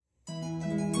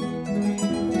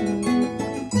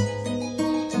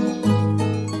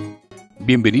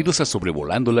Bienvenidos a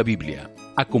Sobrevolando la Biblia.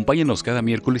 Acompáñanos cada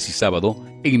miércoles y sábado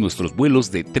en nuestros vuelos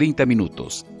de 30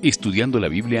 minutos, estudiando la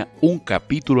Biblia un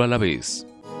capítulo a la vez.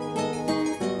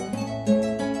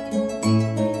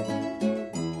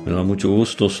 Me da mucho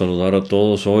gusto saludar a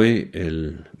todos hoy,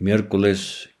 el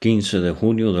miércoles 15 de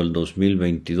junio del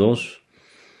 2022,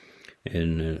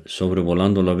 en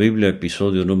Sobrevolando la Biblia,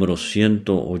 episodio número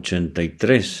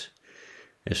 183.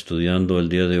 Estudiando el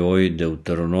día de hoy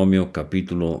Deuteronomio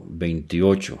capítulo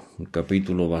 28, un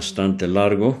capítulo bastante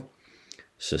largo,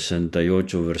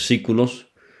 68 versículos.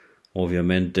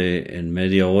 Obviamente en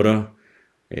media hora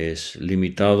es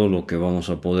limitado lo que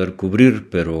vamos a poder cubrir,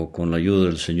 pero con la ayuda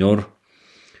del Señor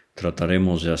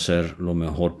trataremos de hacer lo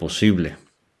mejor posible.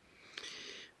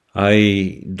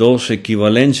 Hay dos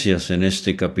equivalencias en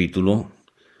este capítulo.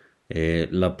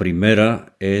 La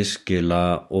primera es que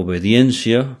la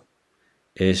obediencia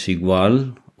es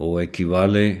igual o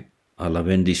equivale a la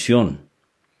bendición.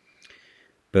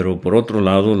 Pero por otro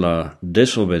lado, la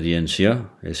desobediencia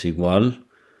es igual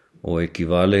o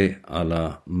equivale a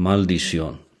la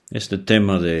maldición. Este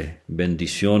tema de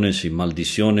bendiciones y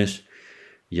maldiciones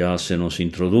ya se nos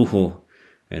introdujo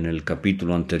en el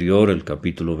capítulo anterior, el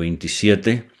capítulo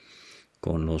 27,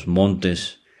 con los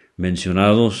montes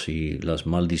mencionados y las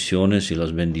maldiciones y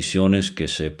las bendiciones que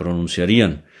se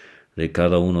pronunciarían de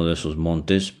cada uno de esos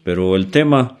montes, pero el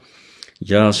tema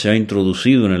ya se ha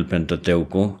introducido en el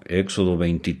Pentateuco, Éxodo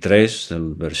 23,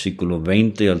 del versículo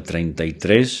 20 al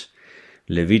 33,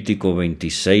 Levítico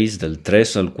 26, del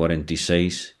 3 al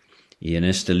 46, y en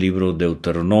este libro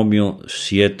Deuteronomio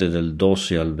 7, del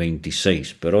 12 al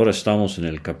 26. Pero ahora estamos en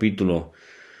el capítulo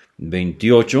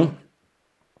 28,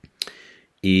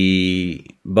 y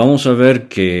vamos a ver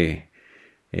que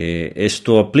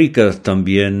esto aplica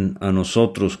también a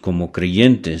nosotros como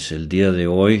creyentes el día de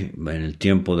hoy, en el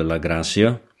tiempo de la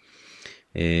gracia.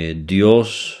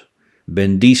 Dios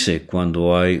bendice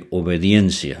cuando hay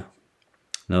obediencia.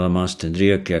 Nada más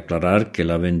tendría que aclarar que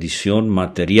la bendición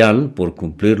material por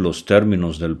cumplir los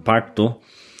términos del pacto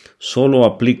solo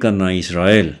aplican a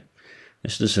Israel.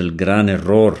 Este es el gran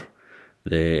error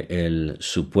del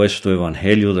supuesto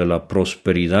evangelio de la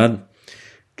prosperidad,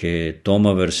 que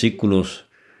toma versículos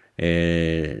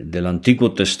del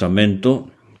Antiguo Testamento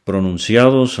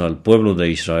pronunciados al pueblo de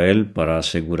Israel para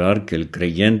asegurar que el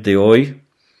creyente hoy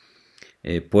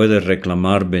puede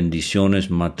reclamar bendiciones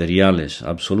materiales.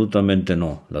 Absolutamente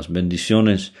no. Las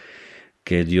bendiciones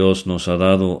que Dios nos ha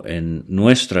dado en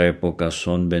nuestra época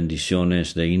son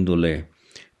bendiciones de índole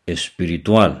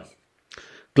espiritual.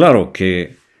 Claro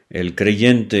que el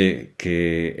creyente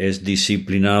que es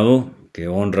disciplinado, que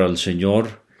honra al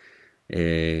Señor,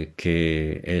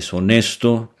 que es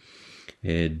honesto,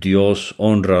 Dios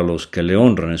honra a los que le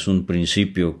honran. Es un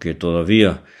principio que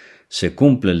todavía se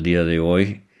cumple el día de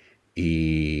hoy,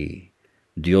 y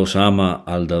Dios ama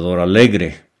al dador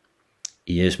alegre,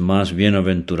 y es más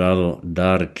bienaventurado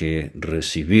dar que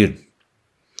recibir.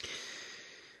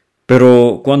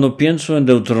 Pero cuando pienso en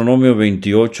Deuteronomio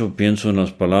 28, pienso en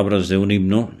las palabras de un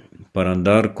himno: para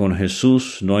andar con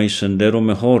Jesús no hay sendero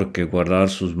mejor que guardar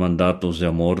sus mandatos de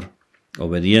amor.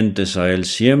 Obedientes a Él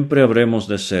siempre habremos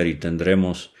de ser y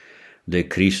tendremos de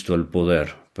Cristo el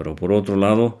poder. Pero por otro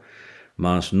lado,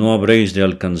 mas no habréis de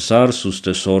alcanzar sus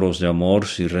tesoros de amor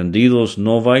si rendidos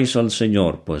no vais al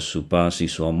Señor, pues su paz y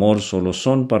su amor solo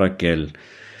son para aquel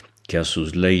que a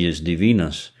sus leyes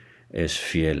divinas es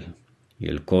fiel. Y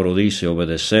el coro dice: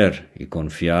 obedecer y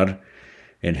confiar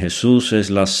en Jesús es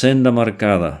la senda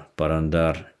marcada para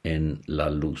andar en la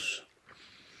luz.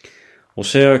 O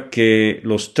sea que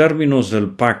los términos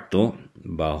del pacto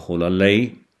bajo la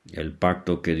ley, el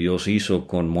pacto que Dios hizo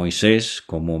con Moisés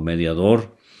como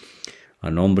mediador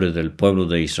a nombre del pueblo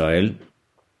de Israel,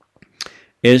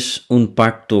 es un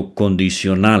pacto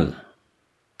condicional.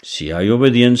 Si hay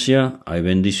obediencia, hay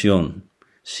bendición.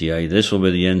 Si hay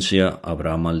desobediencia,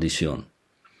 habrá maldición.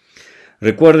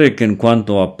 Recuerde que en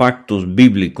cuanto a pactos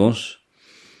bíblicos,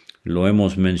 lo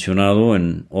hemos mencionado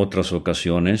en otras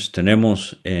ocasiones,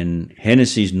 tenemos en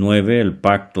Génesis 9 el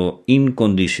pacto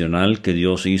incondicional que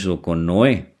Dios hizo con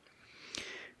Noé.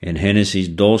 En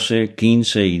Génesis 12,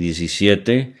 15 y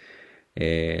 17,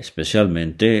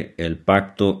 especialmente el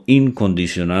pacto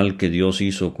incondicional que Dios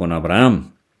hizo con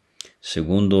Abraham.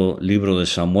 Segundo libro de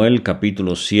Samuel,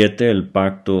 capítulo 7, el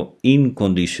pacto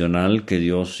incondicional que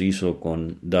Dios hizo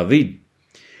con David.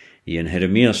 Y en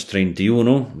Jeremías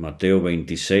 31, Mateo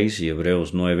 26 y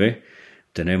Hebreos 9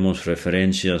 tenemos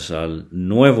referencias al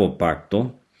nuevo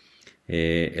pacto,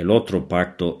 el otro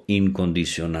pacto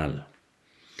incondicional,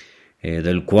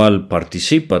 del cual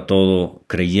participa todo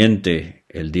creyente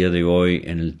el día de hoy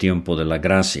en el tiempo de la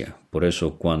gracia. Por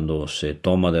eso cuando se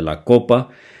toma de la copa,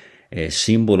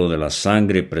 símbolo de la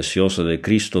sangre preciosa de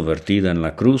Cristo vertida en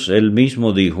la cruz, Él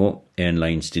mismo dijo en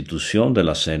la institución de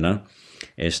la cena,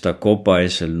 esta copa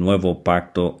es el nuevo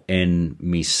pacto en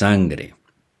mi sangre.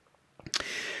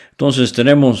 Entonces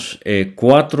tenemos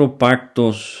 4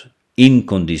 pactos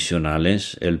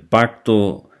incondicionales: el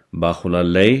pacto bajo la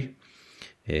ley,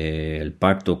 el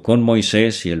pacto con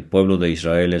Moisés y el pueblo de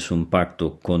Israel es un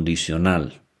pacto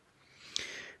condicional.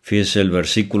 Fíjese el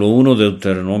versículo 1 de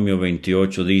Deuteronomio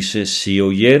 28 dice, si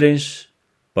oyeres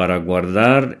para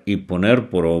guardar y poner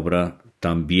por obra,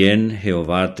 también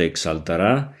Jehová te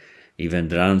exaltará y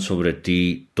vendrán sobre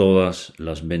ti todas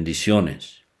las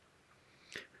bendiciones.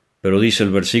 Pero dice el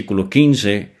versículo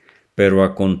 15, pero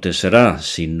acontecerá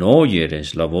si no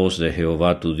oyeres la voz de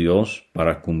Jehová tu Dios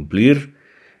para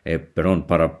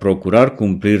procurar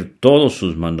cumplir todos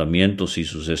sus mandamientos y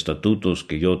sus estatutos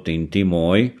que yo te intimo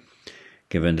hoy,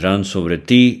 que vendrán sobre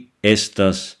ti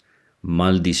estas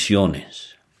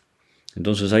maldiciones.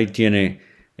 Entonces ahí tiene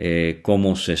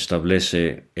cómo se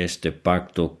establece este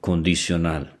pacto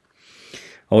condicional.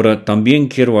 Ahora, también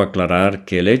quiero aclarar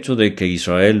que el hecho de que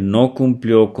Israel no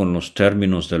cumplió con los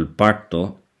términos del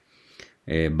pacto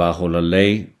bajo la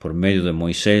ley por medio de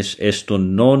Moisés, esto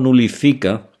no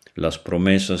nulifica las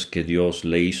promesas que Dios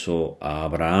le hizo a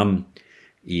Abraham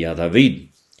y a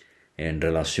David en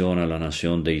relación a la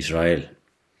nación de Israel.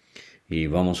 Y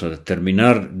vamos a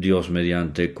terminar, Dios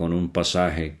mediante, con un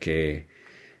pasaje que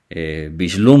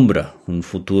vislumbra un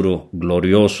futuro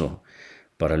glorioso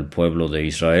para el pueblo de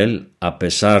Israel, a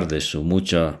pesar de su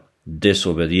mucha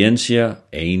desobediencia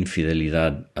e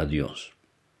infidelidad a Dios.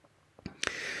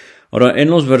 Ahora, en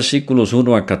los versículos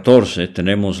 1 a 14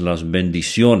 tenemos las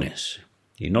bendiciones.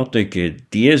 Y note que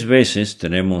 10 veces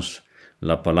tenemos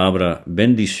la palabra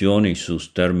bendición y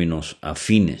sus términos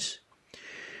afines.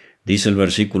 Dice el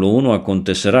versículo 1,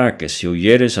 acontecerá que si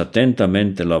oyeres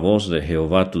atentamente la voz de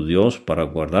Jehová tu Dios para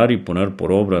guardar y poner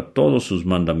por obra todos sus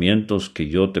mandamientos que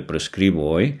yo te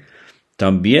prescribo hoy,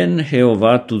 también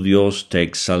Jehová tu Dios te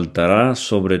exaltará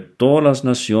sobre todas las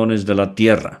naciones de la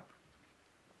tierra.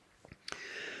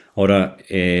 Ahora,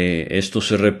 esto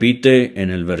se repite en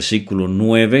el versículo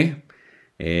 9,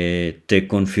 te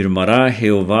confirmará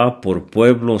Jehová por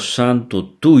pueblo santo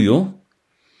tuyo,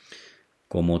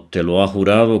 como te lo ha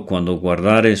jurado cuando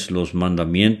guardares los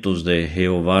mandamientos de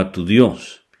Jehová tu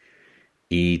Dios.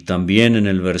 Y también en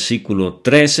el versículo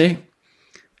 13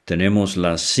 tenemos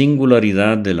la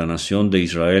singularidad de la nación de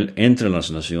Israel entre las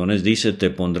naciones. Dice, te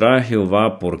pondrá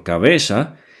Jehová por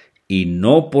cabeza y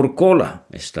no por cola.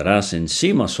 Estarás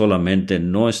encima solamente,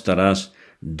 no estarás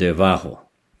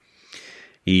debajo.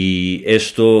 Y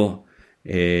esto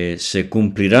se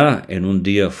cumplirá en un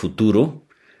día futuro.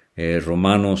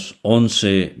 Romanos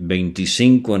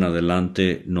 11:25 en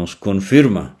adelante nos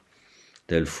confirma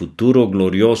del futuro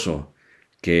glorioso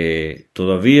que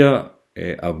todavía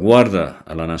aguarda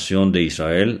a la nación de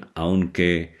Israel,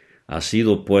 aunque ha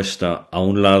sido puesta a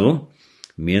un lado,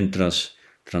 mientras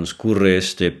transcurre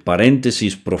este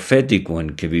paréntesis profético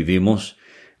en que vivimos,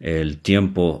 el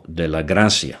tiempo de la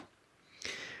gracia.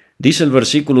 Dice el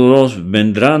versículo 2,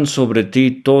 vendrán sobre ti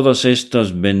todas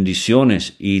estas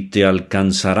bendiciones y te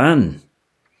alcanzarán.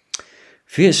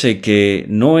 Fíjese que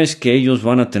no es que ellos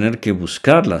van a tener que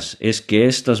buscarlas, es que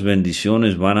estas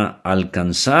bendiciones van a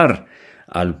alcanzar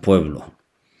al pueblo.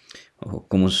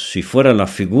 Como si fuera la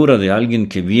figura de alguien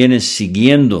que viene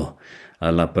siguiendo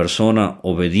a la persona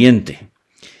obediente.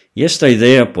 Y esta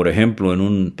idea, por ejemplo, en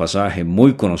un pasaje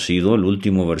muy conocido, el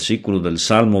último versículo del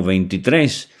Salmo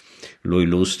 23, lo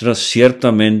ilustra,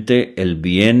 ciertamente el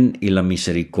bien y la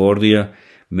misericordia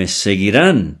me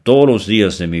seguirán todos los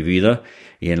días de mi vida,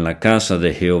 y en la casa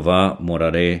de Jehová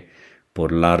moraré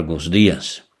por largos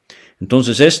días.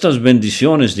 Entonces estas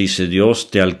bendiciones, dice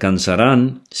Dios, te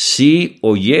alcanzarán si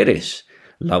oyeres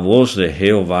la voz de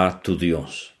Jehová tu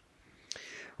Dios.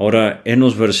 Ahora, en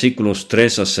los versículos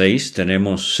 3 a 6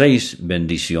 tenemos 6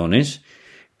 bendiciones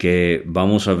que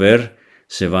vamos a ver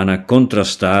se van a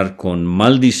contrastar con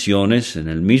maldiciones en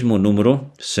el mismo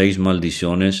número, 6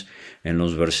 maldiciones en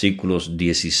los versículos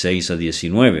 16 a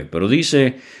 19. Pero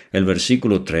dice el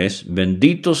versículo 3,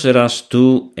 bendito serás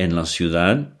tú en la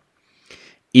ciudad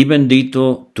y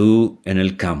bendito tú en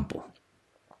el campo.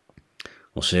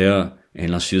 O sea,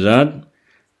 en la ciudad,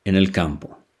 en el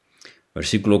campo.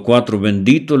 Versículo 4,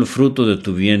 bendito el fruto de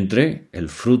tu vientre, el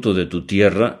fruto de tu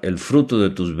tierra, el fruto de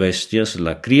tus bestias,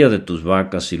 la cría de tus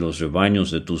vacas y los rebaños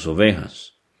de tus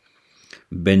ovejas.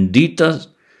 Bendita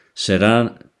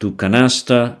será tu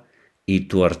canasta y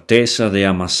tu arteza de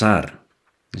amasar.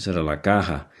 Esa era la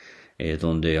caja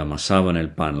donde amasaban el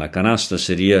pan. La canasta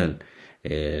sería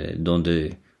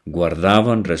donde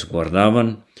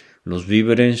resguardaban los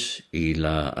víveres, y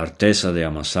la artesa de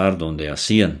amasar donde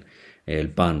hacían el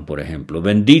pan, por ejemplo.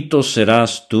 Bendito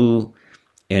serás tú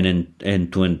en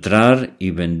tu entrar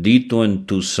y bendito en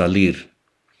tu salir.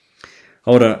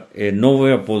 Ahora, no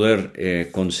voy a poder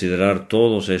considerar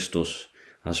todos estos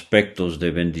aspectos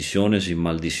de bendiciones y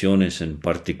maldiciones en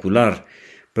particular,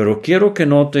 pero quiero que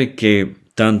note que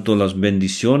tanto las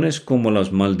bendiciones como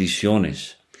las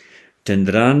maldiciones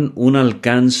tendrán un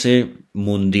alcance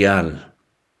mundial.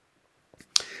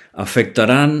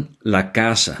 Afectarán la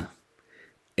casa,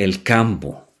 el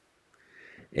campo,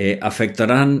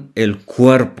 afectarán el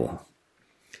cuerpo,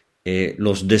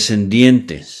 los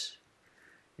descendientes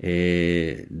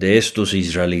de estos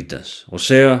israelitas. O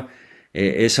sea,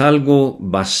 es algo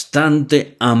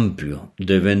bastante amplio.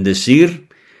 De bendecir,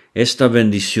 esta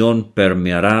bendición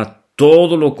permeará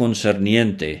todo lo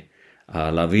concerniente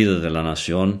a la vida de la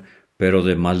nación, pero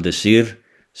de maldecir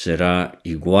será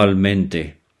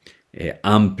igualmente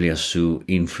amplia su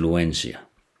influencia.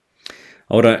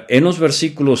 Ahora, en los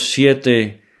versículos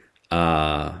 7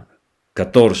 a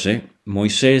 14,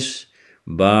 Moisés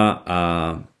va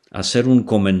a hacer un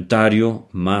comentario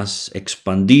más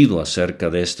expandido acerca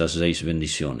de estas 6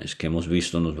 bendiciones que hemos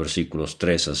visto en los versículos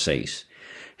 3 a 6.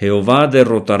 Jehová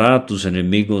derrotará a tus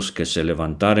enemigos que se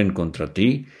levantaren contra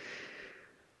ti.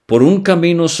 Por un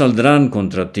camino saldrán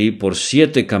contra ti, por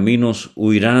 7 caminos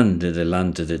huirán de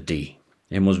delante de ti.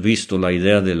 Hemos visto la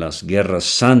idea de las guerras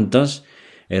santas.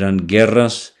 Eran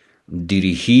guerras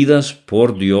dirigidas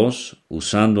por Dios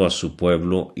usando a su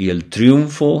pueblo, y el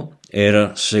triunfo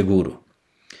era seguro.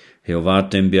 Jehová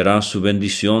te enviará su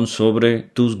bendición sobre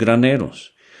tus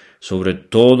graneros, sobre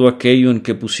todo aquello en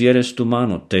que pusieres tu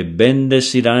mano. Te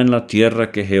bendecirá en la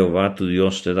tierra que Jehová tu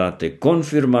Dios te da. Te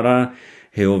confirmará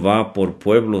Jehová por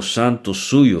pueblo santo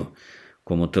suyo,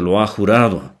 como te lo ha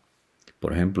jurado.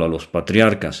 Por ejemplo, a los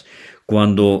patriarcas.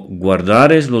 Cuando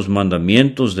guardares los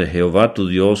mandamientos de Jehová tu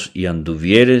Dios y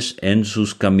anduvieres en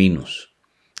sus caminos,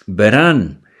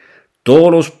 verán todos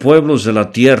los pueblos de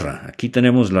la tierra. Aquí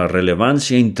tenemos la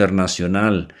relevancia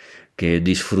internacional que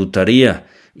disfrutaría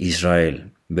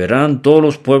Israel. Verán todos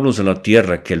los pueblos de la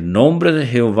tierra que el nombre de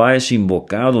Jehová es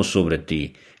invocado sobre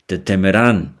ti. Te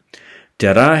temerán. Te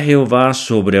hará Jehová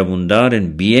sobreabundar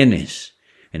en bienes,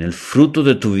 en el fruto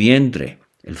de tu vientre,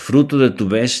 el fruto de tu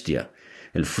bestia,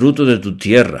 el fruto de tu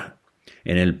tierra,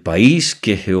 en el país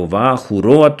que Jehová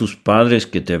juró a tus padres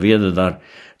que te había de dar.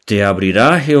 Te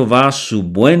abrirá Jehová su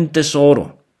buen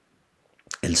tesoro,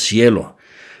 el cielo,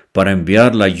 para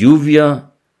enviar la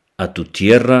lluvia a tu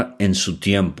tierra en su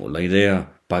tiempo. La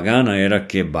idea pagana era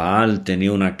que Baal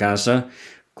tenía una casa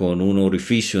con un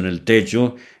orificio en el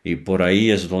techo, y por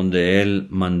ahí es donde él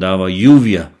mandaba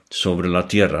lluvia sobre la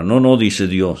tierra. No, dice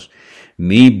Dios,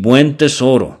 mi buen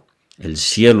tesoro, el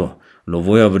cielo, lo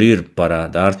voy a abrir para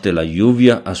darte la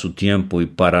lluvia a su tiempo y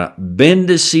para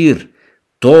bendecir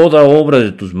toda obra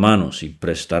de tus manos, y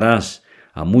prestarás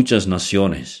a muchas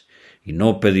naciones y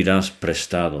no pedirás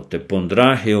prestado. Te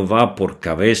pondrá Jehová por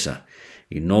cabeza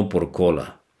y no por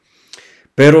cola.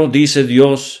 Pero dice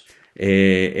Dios,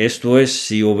 esto es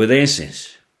si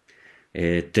obedeces.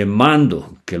 Te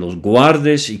mando que los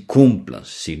guardes y cumplas,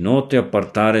 si no te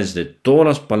apartares de todas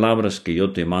las palabras que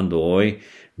yo te mando hoy,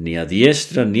 ni a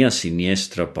diestra ni a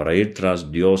siniestra, para ir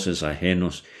tras dioses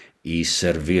ajenos y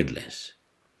servirles.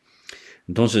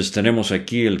 Entonces tenemos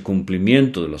aquí el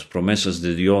cumplimiento de las promesas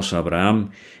de Dios a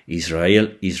Abraham.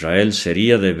 Israel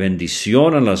sería de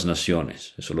bendición a las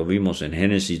naciones. Eso lo vimos en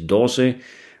Génesis 12,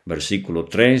 versículo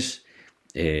 3,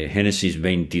 Génesis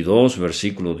 22,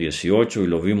 versículo 18, y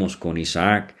lo vimos con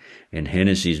Isaac en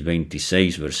Génesis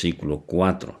 26, versículo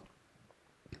 4.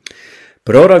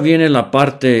 Pero ahora viene la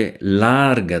parte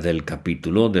larga del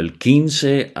capítulo, del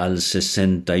 15 al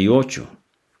 68.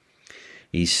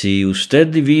 Y si usted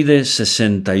divide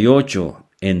 68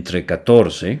 entre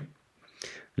 14,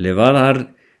 le va a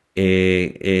dar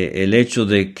el hecho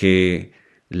de que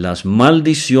las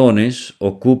maldiciones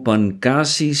ocupan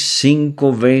casi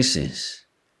 5 veces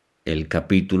el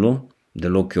capítulo de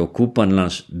lo que ocupan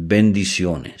las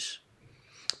bendiciones.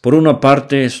 Por una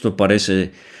parte, esto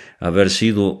parece haber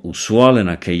sido usual en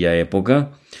aquella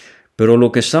época, pero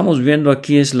lo que estamos viendo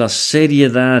aquí es la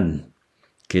seriedad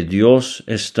que Dios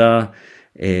está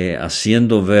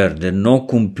haciendo ver de no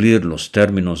cumplir los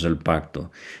términos del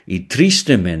pacto. Y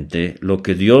tristemente, lo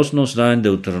que Dios nos da en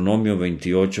Deuteronomio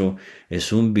 28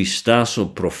 es un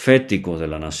vistazo profético de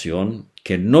la nación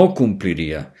que no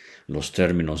cumpliría los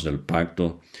términos del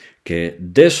pacto, que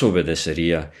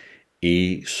desobedecería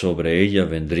y sobre ella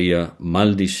vendría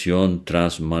maldición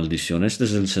tras maldición. Este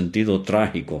es el sentido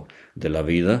trágico de la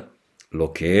vida,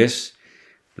 lo que es,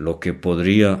 lo que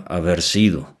podría haber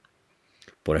sido.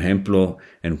 Por ejemplo,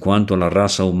 en cuanto a la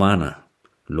raza humana,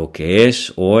 lo que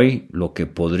es hoy, lo que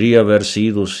podría haber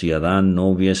sido si Adán no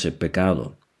hubiese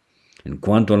pecado. En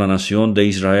cuanto a la nación de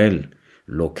Israel,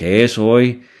 lo que es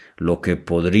hoy, lo que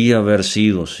podría haber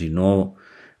sido si no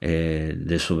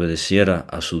desobedeciera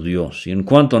a su Dios. Y en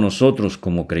cuanto a nosotros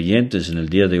como creyentes en el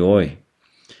día de hoy,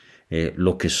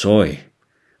 lo que soy,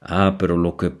 pero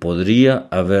lo que podría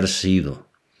haber sido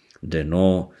de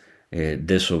no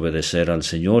desobedecer al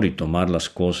Señor y tomar las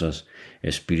cosas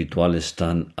espirituales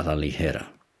tan a la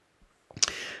ligera.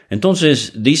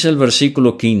 Entonces, dice el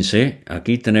versículo 15,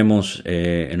 aquí tenemos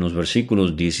en los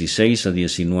versículos 16 a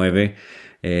 19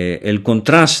 el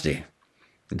contraste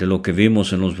de lo que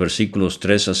vimos en los versículos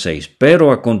 3 a 6.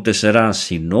 Pero acontecerá,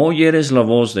 si no oyeres la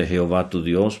voz de Jehová tu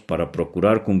Dios para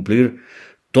procurar cumplir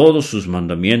todos sus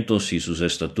mandamientos y sus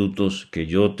estatutos que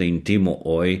yo te intimo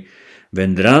hoy,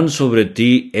 vendrán sobre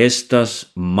ti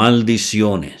estas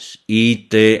maldiciones y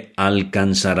te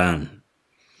alcanzarán.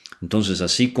 Entonces,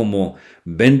 así como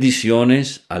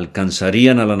bendiciones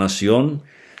alcanzarían a la nación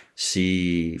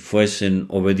si fuesen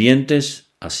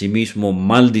obedientes, asimismo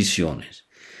maldiciones.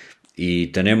 Y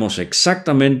tenemos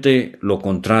exactamente lo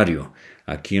contrario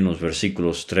aquí en los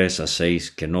versículos 3 a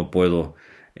 6 que no puedo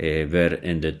ver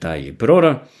en detalle. Pero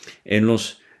ahora,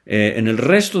 en el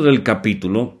resto del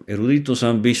capítulo, eruditos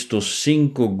han visto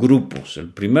 5 grupos. El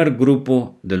primer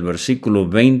grupo del versículo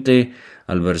 20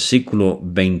 al versículo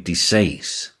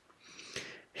 26.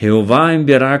 Jehová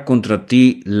enviará contra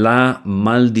ti la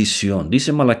maldición.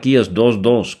 Dice Malaquías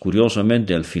 2:2,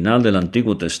 curiosamente, al final del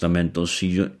Antiguo Testamento,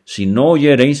 si no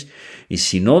oyereis y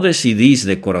si no decidís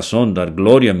de corazón dar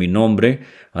gloria a mi nombre,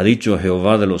 ha dicho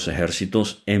Jehová de los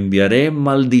ejércitos, enviaré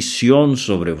maldición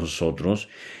sobre vosotros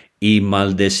y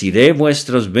maldeciré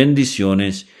vuestras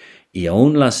bendiciones y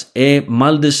aún las he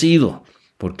maldecido,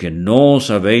 porque no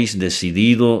os habéis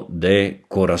decidido de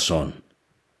corazón.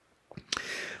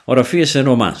 Ahora fíjese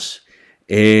nomás,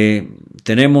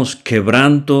 tenemos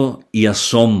quebranto y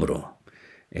asombro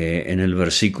en el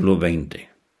versículo 20.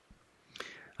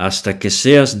 Hasta que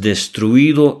seas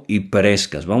destruido y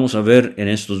perezcas. Vamos a ver en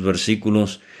estos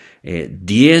versículos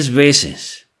 10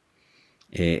 veces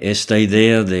esta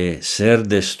idea de ser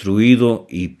destruido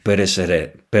y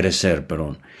perecer.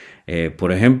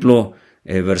 Por ejemplo,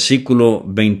 versículo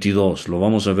 22, lo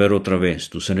vamos a ver otra vez.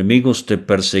 Tus enemigos te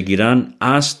perseguirán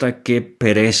hasta que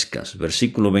perezcas.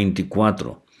 Versículo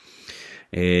 24.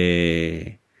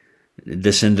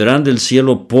 Descenderán del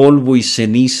cielo polvo y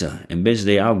ceniza en vez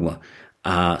de agua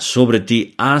sobre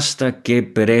ti hasta que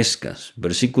perezcas.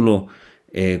 Versículo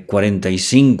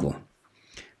 45.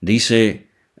 Dice,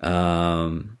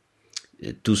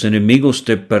 tus enemigos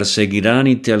te perseguirán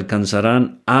y te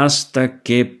alcanzarán hasta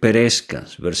que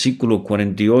perezcas. Versículo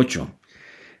 48.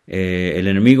 El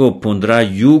enemigo pondrá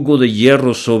yugo de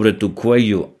hierro sobre tu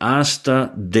cuello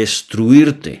hasta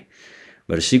destruirte.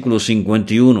 Versículo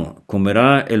 51.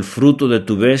 Comerá el fruto de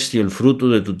tu bestia, el fruto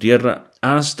de tu tierra,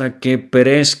 hasta que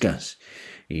perezcas.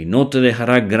 Y no te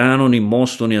dejará grano, ni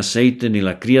mosto, ni aceite, ni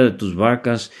la cría de tus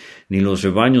vacas, ni los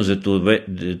rebaños de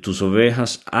tus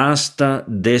ovejas, hasta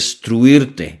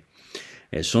destruirte.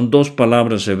 Son 2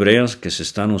 palabras hebreas que se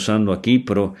están usando aquí,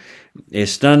 pero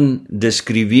están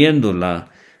describiendo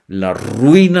la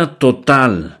ruina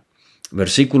total.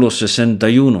 Versículo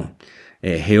 61.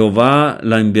 Jehová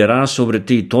la enviará sobre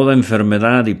ti toda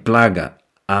enfermedad y plaga,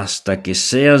 hasta que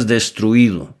seas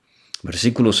destruido.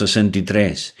 Versículo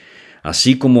 63.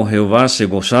 Así como Jehová se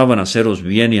gozaba en haceros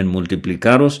bien y en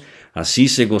multiplicaros, así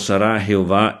se gozará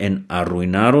Jehová en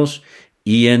arruinaros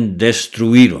y en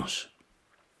destruiros.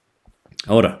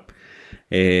 Ahora,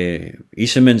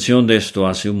 hice mención de esto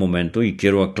hace un momento y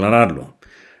quiero aclararlo.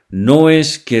 No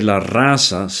es que la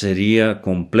raza sería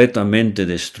completamente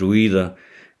destruida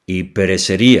y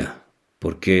perecería,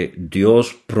 porque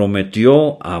Dios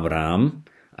prometió a Abraham,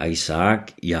 a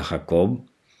Isaac y a Jacob.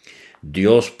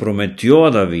 Dios prometió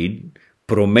a David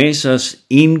promesas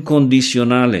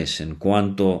incondicionales en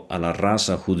cuanto a la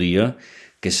raza judía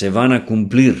que se van a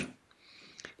cumplir.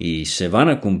 Y se van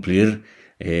a cumplir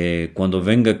cuando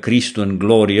venga Cristo en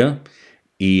gloria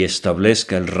y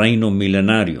establezca el reino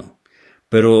milenario.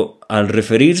 Pero al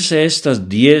referirse a estas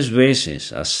 10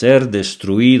 veces a ser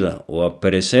destruida o a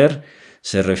perecer,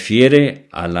 se refiere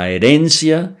a la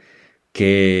herencia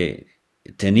que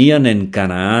tenían en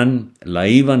Canaán, la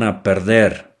iban a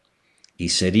perder y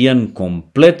serían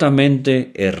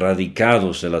completamente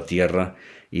erradicados de la tierra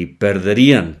y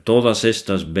perderían todas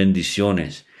estas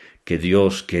bendiciones que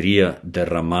Dios quería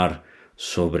derramar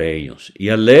sobre ellos. Y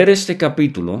al leer este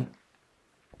capítulo,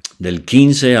 del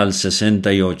 15 al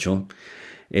 68,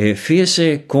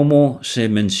 fíjese cómo se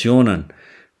mencionan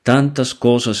tantas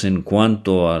cosas en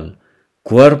cuanto al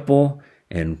cuerpo,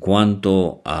 en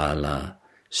cuanto a la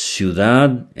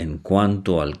ciudad, en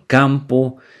cuanto al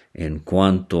campo, en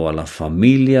cuanto a la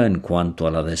familia, en cuanto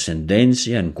a la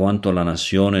descendencia, en cuanto a la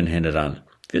nación en general.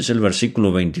 Fíjese el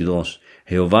versículo 22.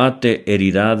 Jehová te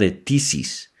herirá de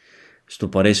tisis.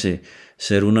 Esto parece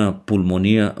ser una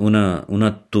pulmonía,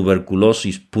 una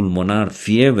tuberculosis pulmonar,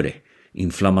 fiebre,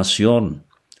 inflamación,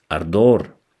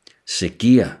 ardor,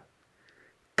 sequía,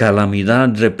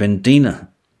 calamidad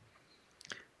repentina,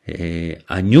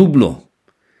 añublo,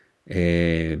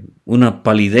 una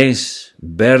palidez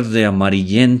verde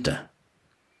amarillenta.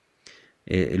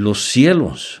 Los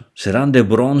cielos serán de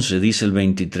bronce, dice el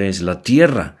 23, la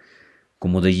tierra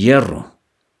como de hierro.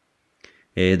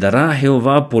 Dará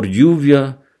Jehová por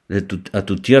lluvia a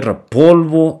tu tierra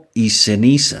polvo y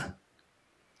ceniza.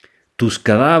 Tus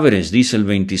cadáveres, dice el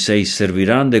 26,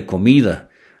 servirán de comida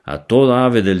a toda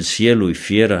ave del cielo y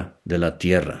fiera de la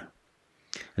tierra.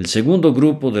 El segundo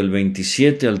grupo, del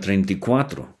 27 al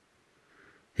 34.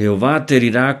 Jehová te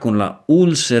herirá con la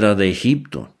úlcera de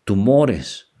Egipto,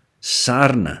 tumores,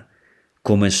 sarna,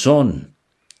 comezón,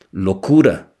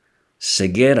 locura,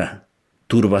 ceguera,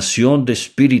 turbación de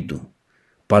espíritu.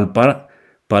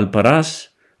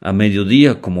 Palparás a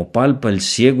mediodía como palpa el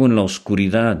ciego en la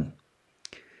oscuridad.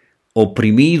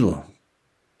 Oprimido,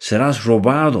 serás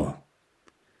robado.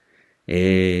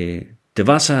 Te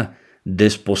vas a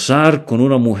desposar con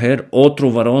una mujer,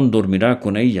 otro varón dormirá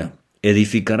con ella.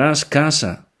 Edificarás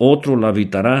casa, otro la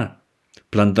habitará.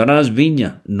 Plantarás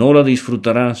viña, no la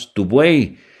disfrutarás. Tu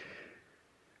buey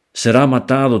será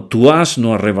matado, tu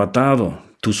asno arrebatado.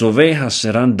 Tus ovejas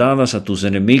serán dadas a tus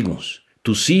enemigos.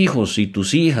 Tus hijos y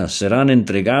tus hijas serán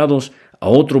entregados a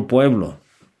otro pueblo.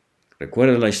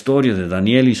 Recuerda la historia de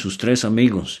Daniel y sus 3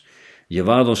 amigos,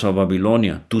 llevados a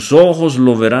Babilonia. Tus ojos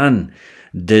lo verán,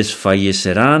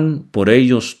 desfallecerán por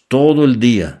ellos todo el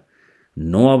día.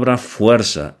 No habrá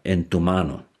fuerza en tu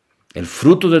mano. El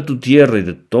fruto de tu tierra y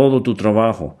de todo tu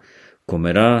trabajo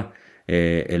comerá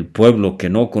el pueblo que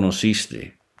no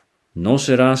conociste. No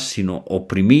serás sino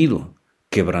oprimido,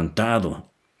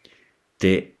 quebrantado.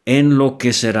 Te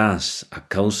enloquecerás a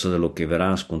causa de lo que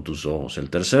verás con tus ojos. El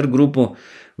tercer grupo,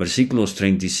 versículos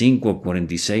 35 a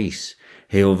 46.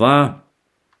 Jehová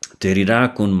te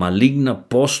herirá con maligna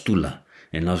póstula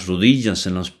en las rodillas,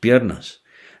 en las piernas,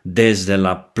 desde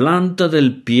la planta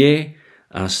del pie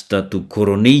hasta tu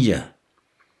coronilla.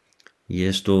 Y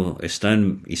esto está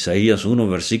en Isaías 1,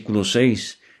 versículo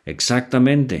 6,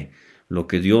 exactamente lo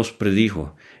que Dios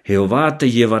predijo. Jehová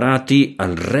te llevará a ti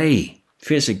al rey.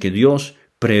 Fíjese que Dios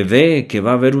prevé que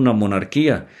va a haber una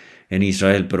monarquía en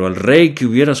Israel, pero al rey que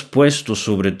hubieras puesto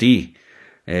sobre ti,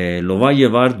 lo va a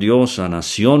llevar Dios a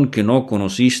nación que no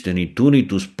conociste, ni tú ni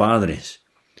tus padres.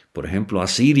 Por ejemplo,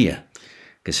 Asiria,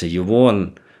 que se llevó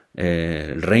al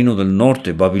el reino del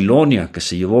norte, Babilonia, que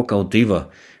se llevó cautiva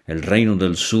el reino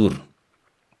del sur.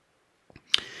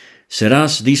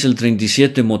 Serás, dice el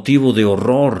 37, motivo de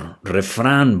horror,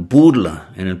 refrán,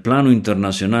 burla en el plano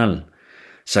internacional.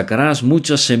 Sacarás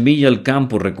mucha semilla al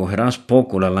campo, recogerás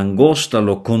poco, la langosta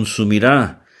lo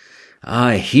consumirá.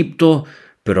 Egipto,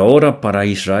 pero ahora para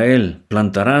Israel.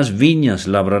 Plantarás viñas,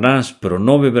 labrarás, pero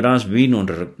no beberás vino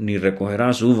ni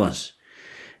recogerás uvas.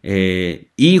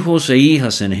 Hijos e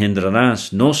hijas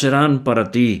engendrarás, no serán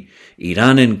para ti,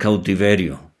 irán en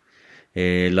cautiverio.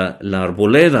 La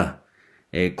arboleda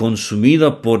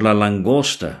consumida por la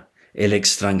langosta, el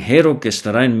extranjero que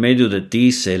estará en medio de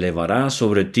ti se elevará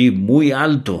sobre ti muy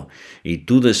alto y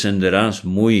tú descenderás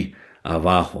muy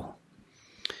abajo.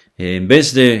 En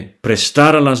vez de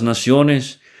prestar a las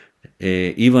naciones,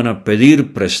 iban a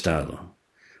pedir prestado.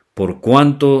 Por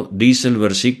cuanto, dice el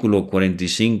versículo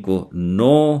 45,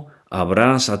 no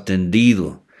habrás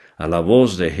atendido a la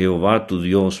voz de Jehová tu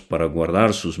Dios para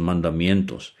guardar sus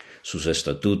mandamientos, sus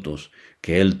estatutos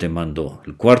que Él te mandó.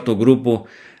 El cuarto grupo,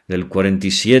 del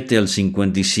 47 al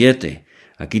 57,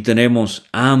 aquí tenemos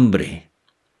hambre,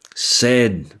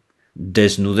 sed,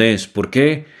 desnudez. ¿Por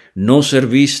qué no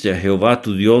serviste a Jehová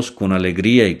tu Dios con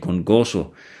alegría y con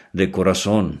gozo de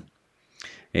corazón?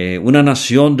 Una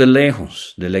nación de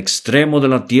lejos, del extremo de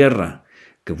la tierra,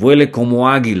 que vuele como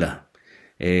águila,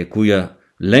 cuya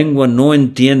lengua no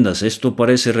entiendas. Esto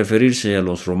parece referirse a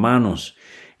los romanos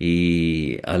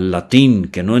y al latín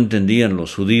que no entendían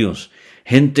los judíos.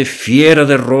 Gente fiera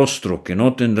de rostro que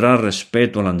no tendrá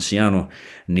respeto al anciano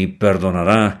ni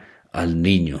perdonará al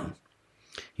niño.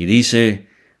 Y dice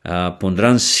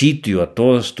pondrán sitio a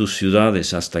todas tus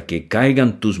ciudades hasta que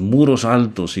caigan tus muros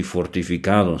altos y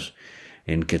fortificados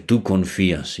en que tú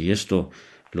confías. Y esto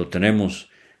lo tenemos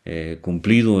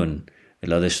cumplido en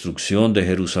la destrucción de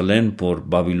Jerusalén por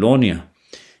Babilonia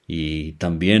y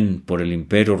también por el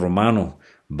Imperio Romano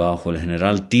bajo el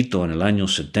general Tito en el año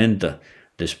 70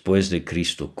 después de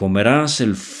Cristo. Comerás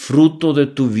el fruto de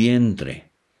tu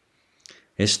vientre.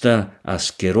 Esta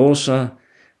asquerosa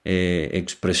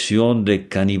expresión de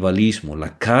canibalismo,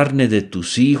 la carne de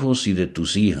tus hijos y de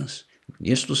tus hijas.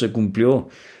 Y esto se cumplió,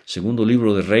 segundo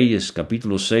libro de Reyes,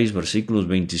 capítulo 6, versículos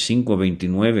 25 a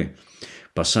 29.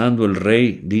 Pasando el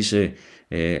rey, dice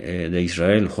de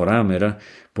Israel, Joram era,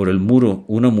 por el muro,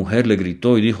 una mujer le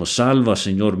gritó y dijo: «Salva,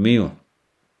 Señor mío».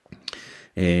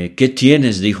 «¿Qué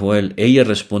tienes?», dijo él. Ella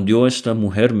respondió: «Esta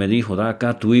mujer me dijo: da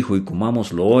acá tu hijo y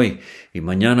comámoslo hoy, y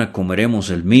mañana comeremos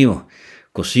el mío».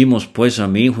 Cocimos pues a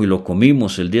mi hijo y lo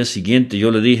comimos. El día siguiente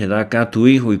yo le dije: da acá tu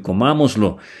hijo y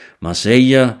comámoslo. Mas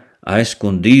ella ha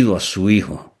escondido a su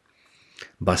hijo.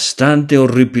 Bastante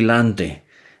horripilante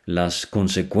las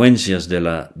consecuencias de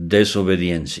la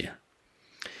desobediencia.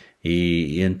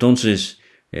 Y entonces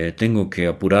tengo que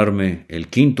apurarme. El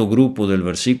quinto grupo del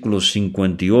versículo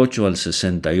 58 al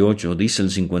 68, dice el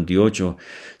 58,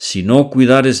 «Si no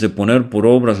cuidares de poner por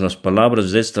obras las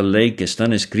palabras de esta ley que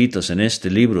están escritas en este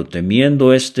libro,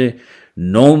 temiendo este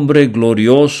nombre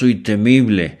glorioso y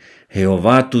temible,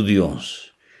 Jehová tu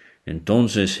Dios,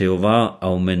 entonces Jehová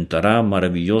aumentará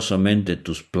maravillosamente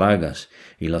tus plagas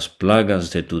y las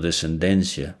plagas de tu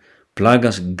descendencia,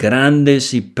 plagas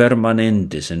grandes y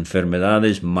permanentes,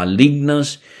 enfermedades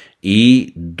malignas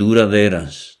y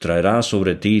duraderas. Traerá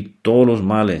sobre ti todos los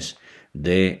males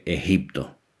de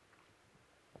Egipto».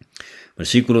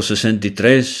 Versículo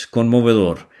 63,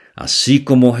 conmovedor. «Así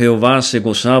como Jehová se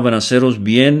gozaba en haceros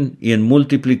bien y en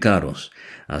multiplicaros,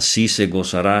 así se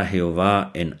gozará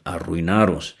Jehová en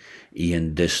arruinaros y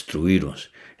en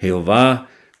destruiros. Jehová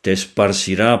te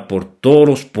esparcirá por todos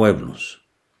los pueblos».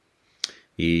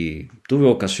 Y tuve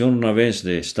ocasión una vez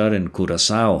de estar en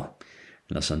Curazao,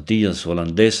 en las Antillas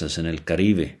holandesas, en el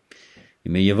Caribe, y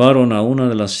me llevaron a una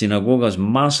de las sinagogas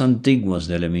más antiguas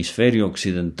del hemisferio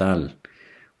occidental,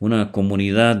 una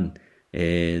comunidad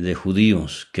de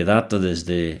judíos que data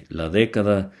desde la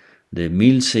década de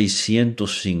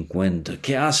 1650.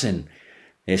 ¿Qué hacen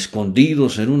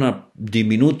escondidos en una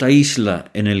diminuta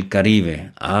isla en el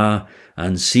Caribe?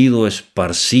 Han sido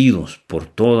esparcidos por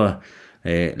toda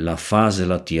la faz de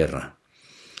la tierra.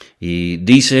 Y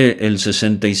dice el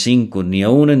 65, «Ni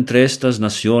aun entre estas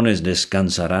naciones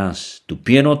descansarás, tu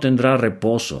pie no tendrá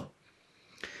reposo,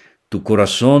 tu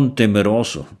corazón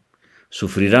temeroso,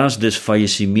 sufrirás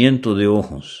desfallecimiento de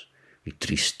ojos y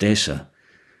tristeza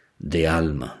de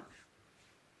alma».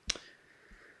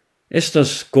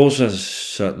 Estas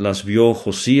cosas las vio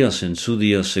Josías en su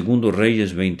día, segundo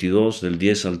Reyes 22, del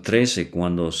 10 al 13,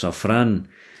 cuando Safrán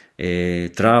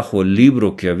trajo el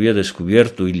libro que había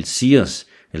descubierto Hilcías,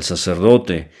 el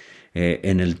sacerdote,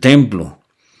 en el templo.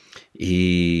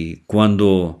 Y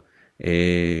cuando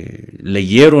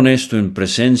leyeron esto en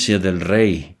presencia del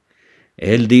rey,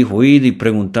 él dijo: «Id y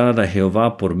preguntad a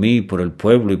Jehová por mí, por el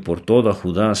pueblo y por toda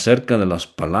Judá acerca de las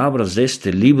palabras de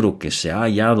este libro que se ha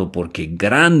hallado, porque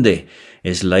grande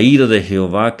es la ira de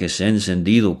Jehová que se ha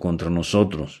encendido contra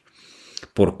nosotros,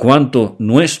 por cuanto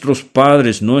nuestros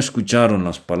padres no escucharon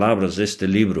las palabras de este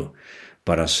libro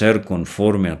para hacer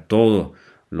conforme a todo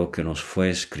lo que nos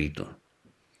fue escrito».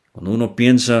 Cuando uno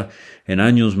piensa en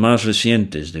años más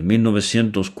recientes, de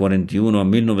 1941 a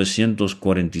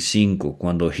 1945,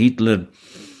 cuando Hitler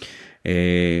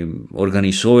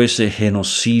organizó ese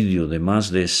genocidio de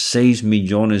más de 6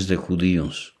 millones de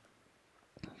judíos,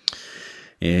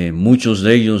 muchos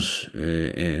de ellos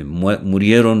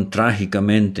murieron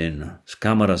trágicamente en las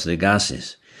cámaras de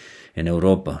gases en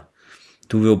Europa.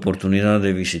 Tuve oportunidad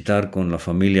de visitar con la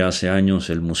familia hace años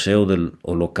el Museo del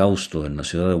Holocausto en la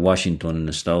ciudad de Washington, en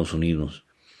Estados Unidos.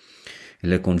 Y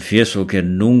le confieso que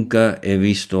nunca he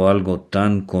visto algo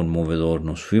tan conmovedor.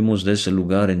 Nos fuimos de ese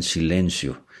lugar en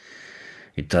silencio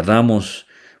y tardamos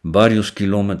varios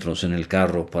kilómetros en el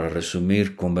carro para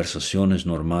resumir conversaciones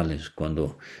normales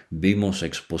cuando vimos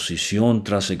exposición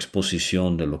tras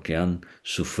exposición de lo que han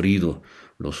sufrido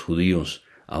los judíos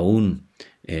aún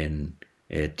en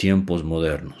tiempos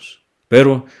modernos.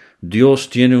 Pero Dios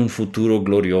tiene un futuro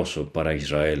glorioso para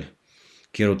Israel.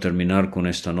 Quiero terminar con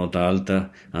esta nota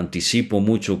alta. Anticipo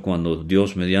mucho cuando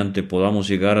Dios mediante podamos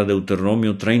llegar a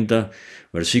Deuteronomio 30,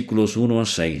 versículos 1 a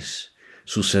 6.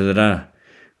 Sucederá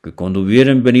que cuando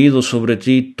hubieren venido sobre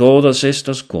ti todas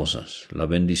estas cosas, la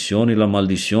bendición y la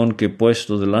maldición que he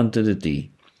puesto delante de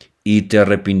ti, y te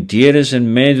arrepintieres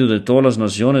en medio de todas las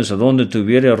naciones a donde te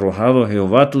hubiere arrojado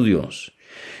Jehová tu Dios,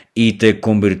 y te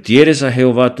convirtieres a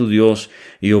Jehová tu Dios,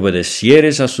 y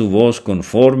obedecieres a su voz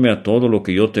conforme a todo lo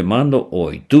que yo te mando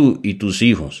hoy, tú y tus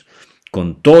hijos,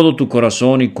 con todo tu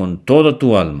corazón y con toda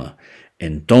tu alma,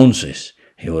 entonces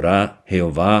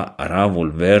Jehová hará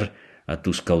volver a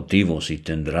tus cautivos y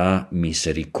tendrá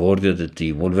misericordia de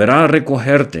ti. Volverá a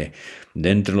recogerte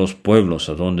de entre los pueblos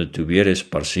a donde te hubiere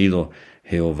esparcido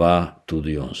Jehová tu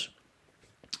Dios.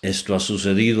 Esto ha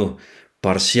sucedido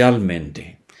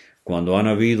parcialmente, cuando han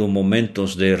habido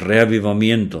momentos de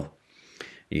reavivamiento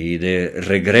y de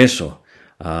regreso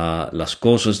a las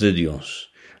cosas de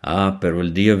Dios. Pero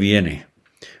el día viene,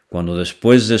 cuando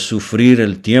después de sufrir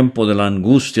el tiempo de la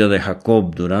angustia de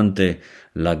Jacob durante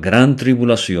la gran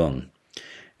tribulación,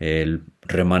 el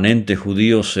remanente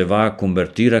judío se va a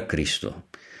convertir a Cristo.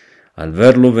 Al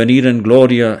verlo venir en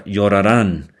gloria,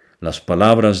 llorarán las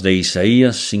palabras de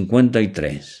Isaías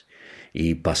 53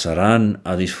 y pasarán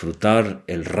a disfrutar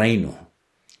el reino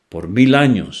por 1000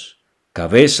 años,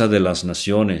 cabeza de las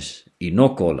naciones y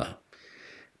no cola.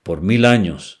 Por 1000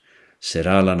 años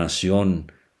será la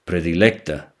nación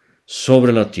predilecta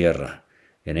sobre la tierra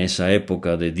en esa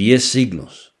época de 10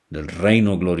 siglos del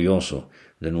reino glorioso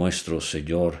de nuestro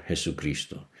Señor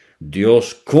Jesucristo.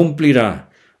 Dios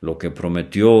cumplirá lo que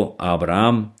prometió a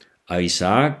Abraham, a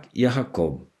Isaac y a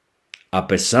Jacob. A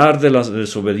pesar de la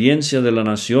desobediencia de la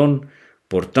nación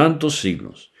por tantos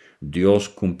siglos, Dios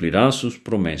cumplirá sus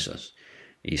promesas.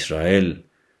 Israel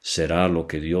será lo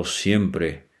que Dios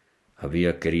siempre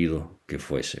había querido que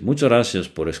fuese. Muchas gracias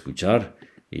por escuchar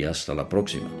y hasta la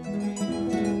próxima.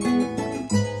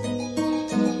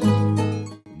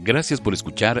 Gracias por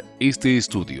escuchar este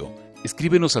estudio.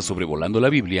 Escríbenos a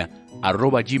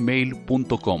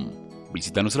sobrevolandolabiblia@gmail.com.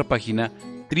 Visita nuestra página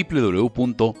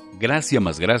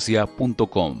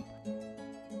www.graciamasgracia.com.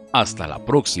 Hasta la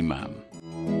próxima.